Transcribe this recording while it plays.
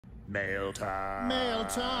Mail time. Mail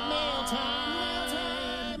time. Mail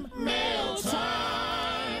time. Mail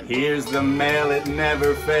time. Here's the mail, it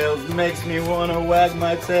never fails. Makes me wanna wag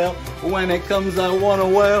my tail. When it comes, I wanna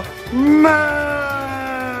wail. Mail!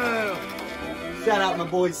 Shout out my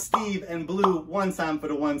boys Steve and Blue. One time for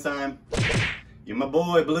the one time. You're my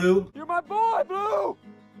boy, Blue. You're my boy, Blue!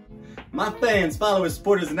 My fans, followers,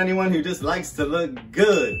 supporters, and anyone who just likes to look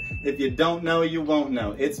good. If you don't know, you won't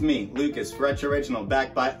know. It's me, Lucas, Retro Original,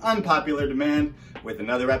 back by unpopular demand with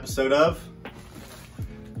another episode of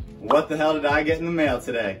What the Hell Did I Get in the Mail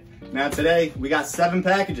Today? Now today, we got 7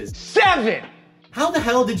 packages. 7! How the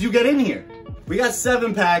hell did you get in here? We got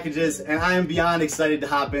 7 packages, and I am beyond excited to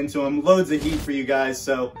hop into them. Loads of heat for you guys,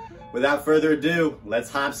 so without further ado,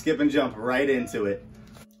 let's hop, skip, and jump right into it.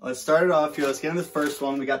 Let's start it off here. Let's get into the first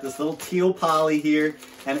one. We got this little teal poly here,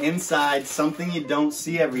 and inside, something you don't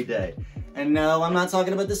see every day. And no, I'm not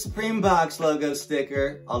talking about the Supreme Box logo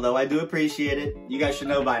sticker, although I do appreciate it. You guys should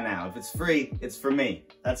know by now, if it's free, it's for me.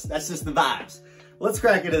 That's just the vibes. Let's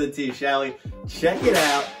crack into the tea, shall we? Check it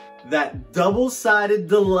out. That double-sided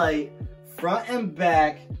delight, front and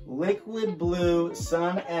back, liquid blue,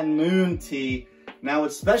 sun and moon tee. Now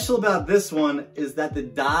what's special about this one is that the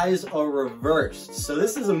dies are reversed. So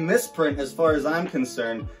this is a misprint as far as I'm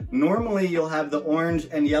concerned. Normally you'll have the orange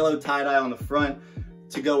and yellow tie-dye on the front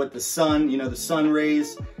to go with the sun, you know, the sun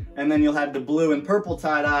rays. And then you'll have the blue and purple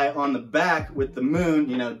tie-dye on the back with the moon,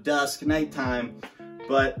 you know, dusk, nighttime.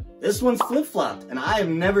 But this one's flip-flopped, and I have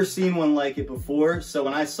never seen one like it before. So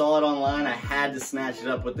when I saw it online, I had to snatch it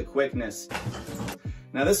up with the quickness.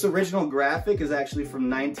 Now this original graphic is actually from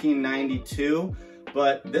 1992.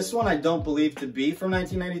 But this one I don't believe to be from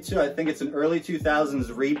 1992. I think it's an early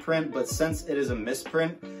 2000s reprint, but since it is a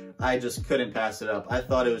misprint, I just couldn't pass it up. I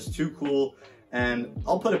thought it was too cool, and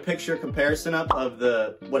I'll put a picture comparison up of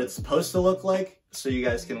what it's supposed to look like so you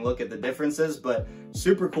guys can look at the differences, but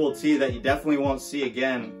super cool tee that you definitely won't see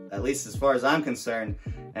again, at least as far as I'm concerned,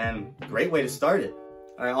 and great way to start it.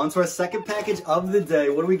 All right, on to our second package of the day.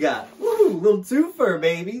 What do we got? Woo, little twofer,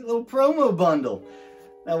 baby, little promo bundle.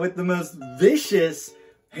 Now with the most vicious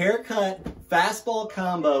haircut fastball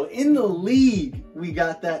combo in the league, we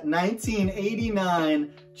got that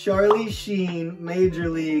 1989 Charlie Sheen Major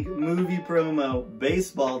League movie promo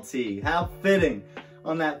baseball tee. How fitting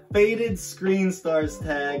on that faded Screen Stars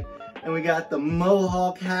tag. And we got the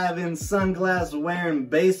mohawk having, sunglass wearing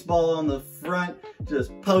baseball on the front,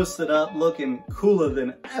 just posted up looking cooler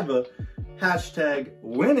than ever. Hashtag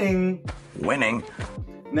winning. Winning.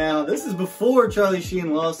 Now, this is before Charlie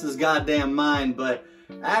Sheen lost his goddamn mind, but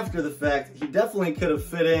after the fact, he definitely could have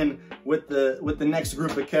fit in with the next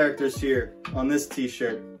group of characters here on this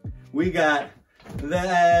t-shirt. We got the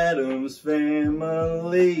Addams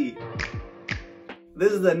Family.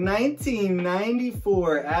 This is the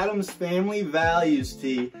 1994 Addams Family Values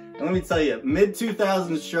tee. And let me tell you,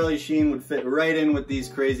 mid-2000s Charlie Sheen would fit right in with these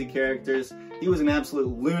crazy characters. He was an absolute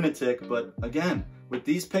lunatic, but again, with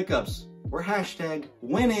these pickups, we're hashtag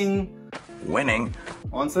winning. Winning.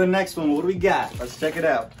 On to the next one. What do we got? Let's check it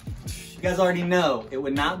out. You guys already know it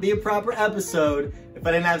would not be a proper episode if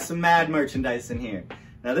I didn't have some Mad merchandise in here.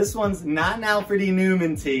 Now this one's not an Alfred E.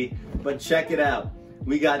 Newman tee, but check it out.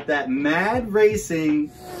 We got that Mad Racing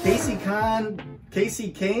Casey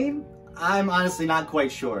Kane? I'm honestly not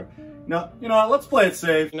quite sure. No, you know what? Let's play it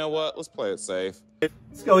safe. You know what? Let's play it safe.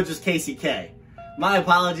 Let's go with just Casey K. My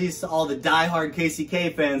apologies to all the diehard Casey K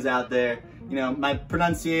fans out there. You know, my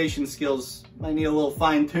pronunciation skills might need a little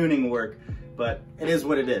fine-tuning work, but it is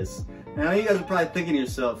what it is. And I know you guys are probably thinking to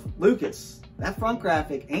yourself, Lucas, that front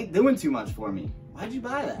graphic ain't doing too much for me. Why'd you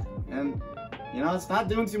buy that? And, you know, it's not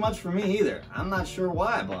doing too much for me either. I'm not sure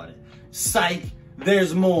why I bought it. Psych,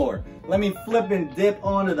 there's more. Let me flip and dip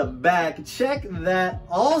onto the back. Check that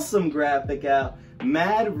awesome graphic out.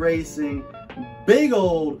 Mad Racing, big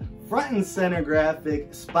old front and center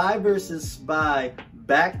graphic, Spy versus Spy,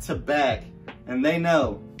 back to back. And they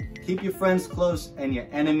know, keep your friends close and your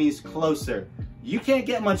enemies closer. You can't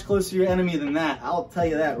get much closer to your enemy than that. I'll tell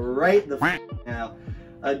you that right the f now.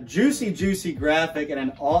 A juicy, juicy graphic and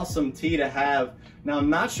an awesome tee to have. Now, I'm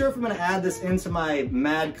not sure if I'm gonna add this into my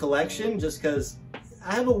Mad collection just because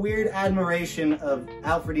I have a weird admiration of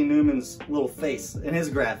Alfred E. Newman's little face in his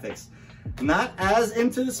graphics. Not as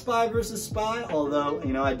into the Spy versus Spy, although,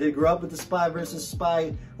 you know, I did grow up with the Spy versus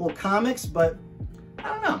Spy little comics, but I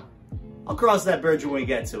don't know. I'll cross that bridge when we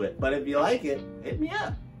get to it. But if you like it, hit me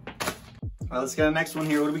up. All right, let's get the next one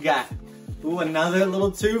here. What do we got? Ooh, another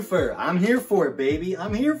little twofer. I'm here for it, baby.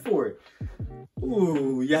 I'm here for it.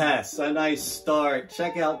 Ooh, yes, a nice start.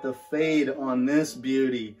 Check out the fade on this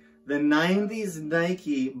beauty. The 90s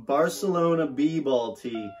Nike Barcelona B-ball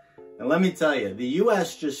tee. And let me tell you, the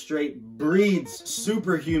US just straight breeds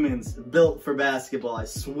superhumans built for basketball, I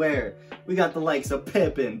swear. We got the likes of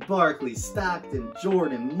Pippen, Barkley, Stockton,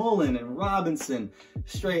 Jordan, Mullen, and Robinson.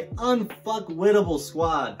 Straight unfuckwittable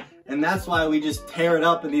squad. And that's why we just tear it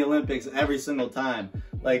up in the Olympics every single time.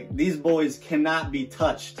 Like, these boys cannot be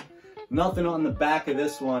touched. Nothing on the back of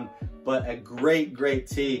this one, but a great, great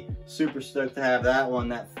tee. Super stoked to have that one.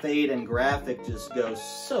 That fade and graphic just goes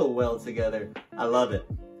so well together. I love it.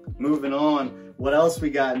 Moving on, what else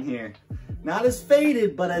we got in here? Not as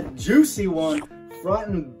faded, but a juicy one. Front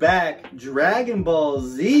and back, Dragon Ball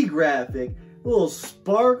Z graphic. A little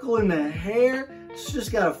sparkle in the hair. It's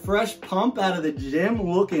just got a fresh pump out of the gym,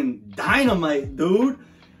 looking dynamite, dude.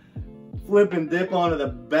 Flip and dip onto the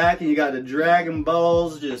back, and you got the Dragon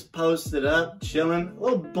Balls just posted up, chilling. A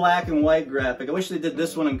little black and white graphic. I wish they did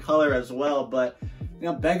this one in color as well, but you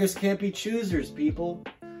know, beggars can't be choosers, people.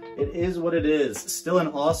 It is what it is. Still an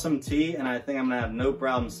awesome tee, and I think I'm gonna have no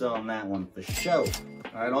problem selling that one for sure.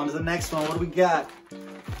 All right, on to the next one. What do we got?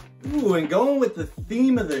 Ooh, and going with the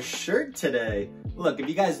theme of the shirt today. Look, if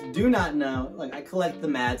you guys do not know, like, I collect the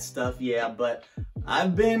mad stuff, yeah, but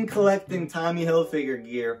I've been collecting Tommy Hilfiger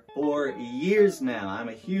gear for years now. I'm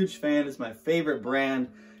a huge fan. It's my favorite brand.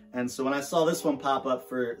 And so when I saw this one pop up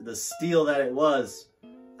for the steal that it was,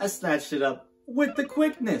 I snatched it up with the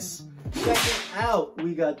quickness. Check it out.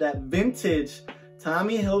 We got that vintage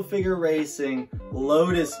Tommy Hilfiger Racing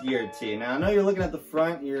Lotus gear tee. Now, I know you're looking at the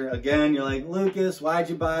front. You're like, Lucas, why'd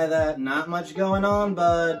you buy that? Not much going on,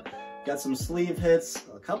 bud. Got some sleeve hits,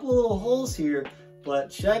 a couple of little holes here, but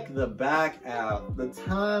check the back out. The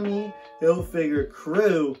Tommy Hilfiger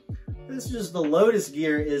crew. This is just, the Lotus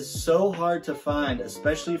gear is so hard to find,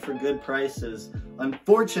 especially for good prices.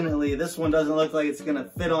 Unfortunately, this one doesn't look like it's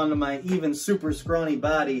gonna fit onto my even super scrawny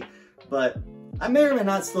body, but I may or may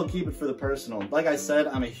not still keep it for the personal. Like I said,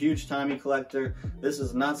 I'm a huge Tommy collector. This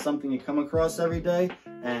is not something you come across every day,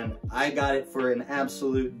 and I got it for an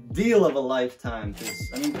absolute deal of a lifetime. Because,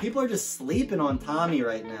 I mean, people are just sleeping on Tommy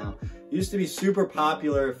right now. It used to be super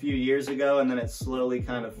popular a few years ago, and then it slowly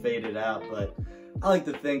kind of faded out, but I like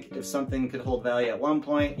to think if something could hold value at one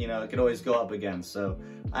point, you know, it could always go up again. So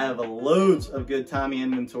I have loads of good Tommy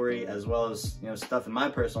inventory, as well as, you know, stuff in my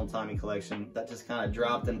personal Tommy collection that just kind of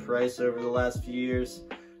dropped in price over the last few years.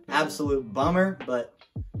 Absolute bummer, but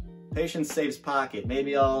patience saves pocket.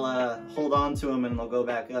 Maybe I'll hold on to them and they'll go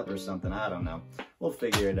back up or something. I don't know. We'll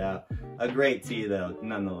figure it out. A great tee though,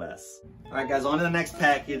 nonetheless. All right, guys, on to the next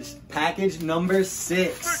package. Package number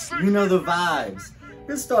 6. You know the vibes.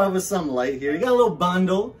 Let's start with something light here. You got a little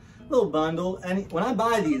bundle, and when I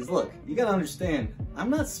buy these, look, you gotta understand, I'm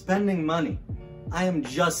not spending money. I am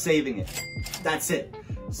just saving it. That's it.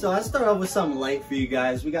 So I start off with something light for you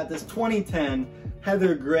guys. We got this 2010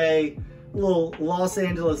 Heather Gray, little Los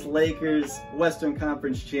Angeles Lakers Western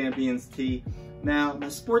Conference Champions tee. Now, my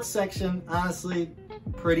sports section, honestly,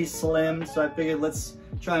 pretty slim, so I figured let's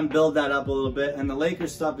try and build that up a little bit, and the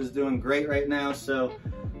Lakers stuff is doing great right now, so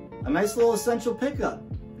a nice little essential pickup.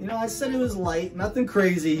 You know, I said it was light, nothing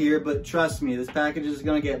crazy here, but trust me, this package is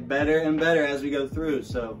gonna get better and better as we go through,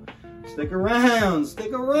 so stick around,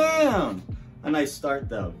 stick around. A nice start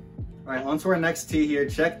though. All right, on to our next tee here.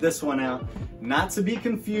 Check this one out. Not to be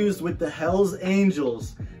confused with the Hells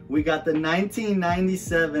Angels. We got the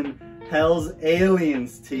 1997 Hells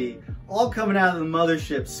Aliens tee, all coming out of the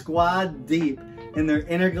mothership, squad deep in their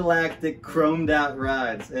intergalactic chromed out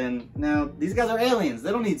rides. And now, these guys are aliens.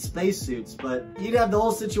 They don't need spacesuits, but you'd have the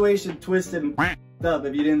whole situation twisted and up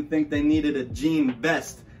if you didn't think they needed a gene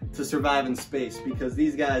vest to survive in space, because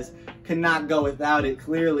these guys cannot go without it.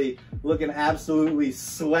 Clearly looking absolutely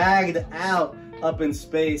swagged out up in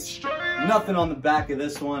space. Nothing on the back of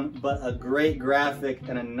this one, but a great graphic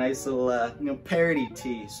and a nice little you know, parody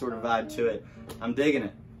tee sort of vibe to it. I'm digging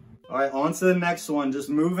it. All right, on to the next one. Just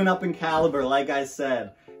moving up in caliber, like I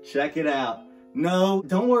said. Check it out. No,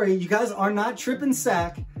 don't worry, you guys are not tripping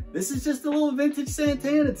sack. This is just a little vintage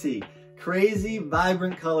Santana tee. Crazy,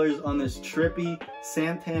 vibrant colors on this trippy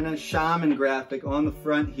Santana shaman graphic on the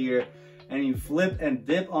front here. And you flip and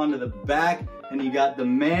dip onto the back, and you got the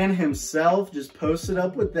man himself just posted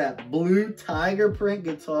up with that blue tiger print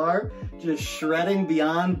guitar, just shredding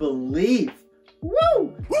beyond belief.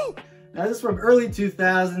 Woo! Woo! Now this is from early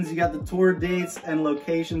 2000s. You got the tour dates and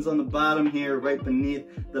locations on the bottom here, right beneath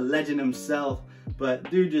the legend himself.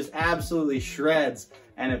 But dude just absolutely shreds.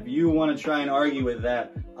 And if you want to try and argue with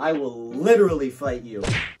that, I will literally fight you.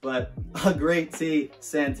 But a great tee,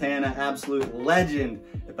 Santana, absolute legend,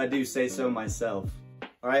 if I do say so myself.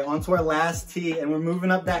 All right, on to our last tee, and we're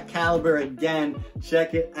moving up that caliber again.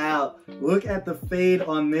 Check it out. Look at the fade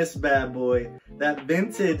on this bad boy. that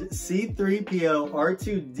vintage C-3PO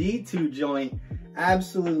R2-D2 joint.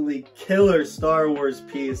 Absolutely killer Star Wars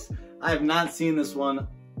piece. I have not seen this one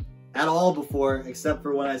at all before, except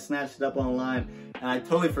for when I snatched it up online. And I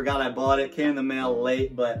totally forgot I bought it. Came in the mail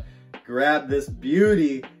late, but grabbed this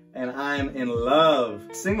beauty and I'm in love.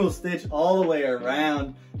 Single stitch all the way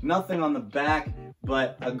around. Nothing on the back,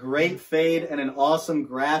 but a great fade and an awesome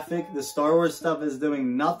graphic. The Star Wars stuff is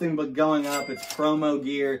doing nothing but going up. It's promo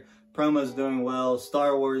gear. Promo's doing well.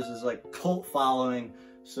 Star Wars is like cult following.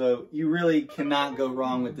 So you really cannot go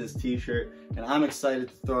wrong with this t-shirt. And I'm excited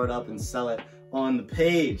to throw it up and sell it on the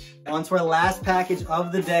page. On to our last package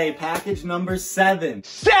of the day. Package number 7.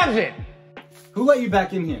 7! Who let you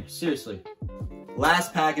back in here? Seriously.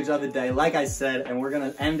 Last package of the day, like I said, and we're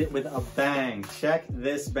gonna end it with a bang. Check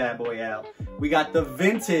this bad boy out. We got the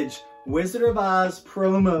vintage Wizard of Oz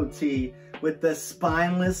promo tee with the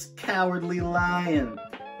spineless, cowardly lion.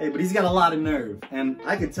 Hey, but he's got a lot of nerve, and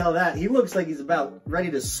I could tell that. He looks like he's about ready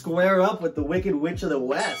to square up with the Wicked Witch of the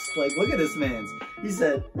West. Like, look at this man's. He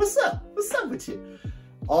said, what's up? What's up with you?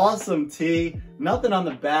 Awesome tee. Nothing on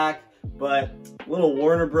the back, but little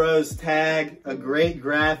Warner Bros. Tag, a great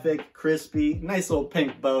graphic, crispy, nice little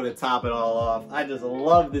pink bow to top it all off. I just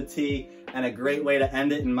love the tee, and a great way to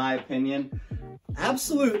end it, in my opinion.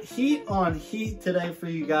 Absolute heat on heat today for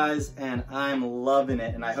you guys, and I'm loving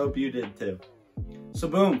it, and I hope you did too. So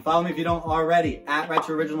boom, follow me if you don't already, at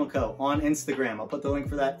Retro Original Co. on Instagram. I'll put the link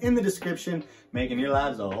for that in the description, making your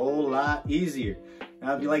lives a whole lot easier.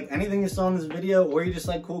 Now, if you like anything you saw in this video, or you just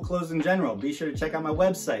like cool clothes in general, be sure to check out my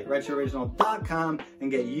website, retrooriginal.com, and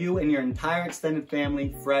get you and your entire extended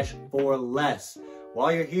family fresh for less.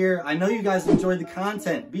 While you're here, I know you guys enjoyed the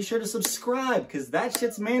content. Be sure to subscribe, because that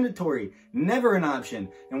shit's mandatory, never an option.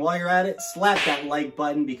 And while you're at it, slap that like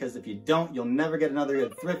button, because if you don't, you'll never get another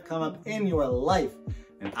good thrift come up in your life.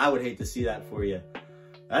 And I would hate to see that for you.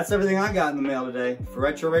 That's everything I got in the mail today. For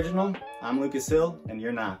Retro Original, I'm Lucas Hill, and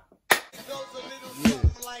you're not.